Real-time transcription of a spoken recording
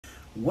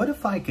What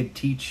if I could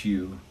teach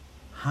you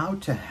how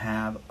to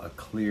have a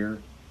clear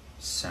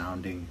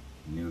sounding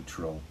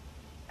neutral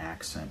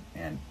accent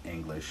and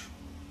English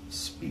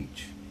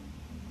speech?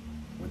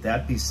 Would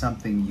that be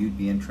something you'd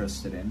be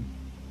interested in?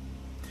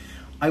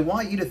 I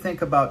want you to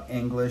think about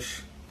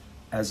English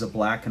as a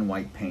black and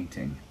white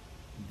painting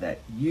that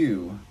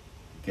you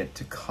get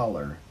to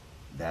color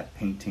that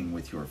painting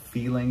with your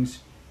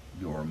feelings,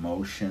 your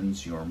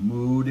emotions, your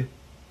mood,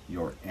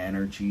 your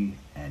energy,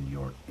 and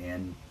your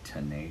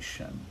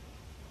intonation.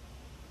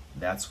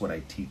 That's what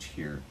I teach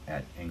here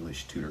at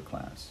English Tutor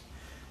Class.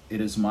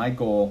 It is my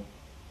goal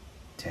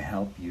to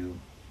help you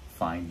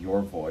find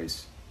your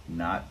voice,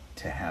 not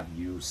to have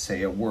you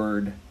say a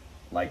word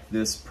like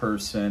this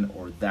person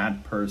or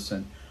that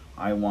person.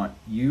 I want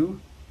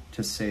you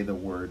to say the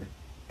word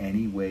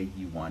any way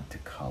you want to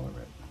color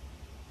it.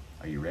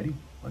 Are you ready?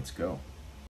 Let's go.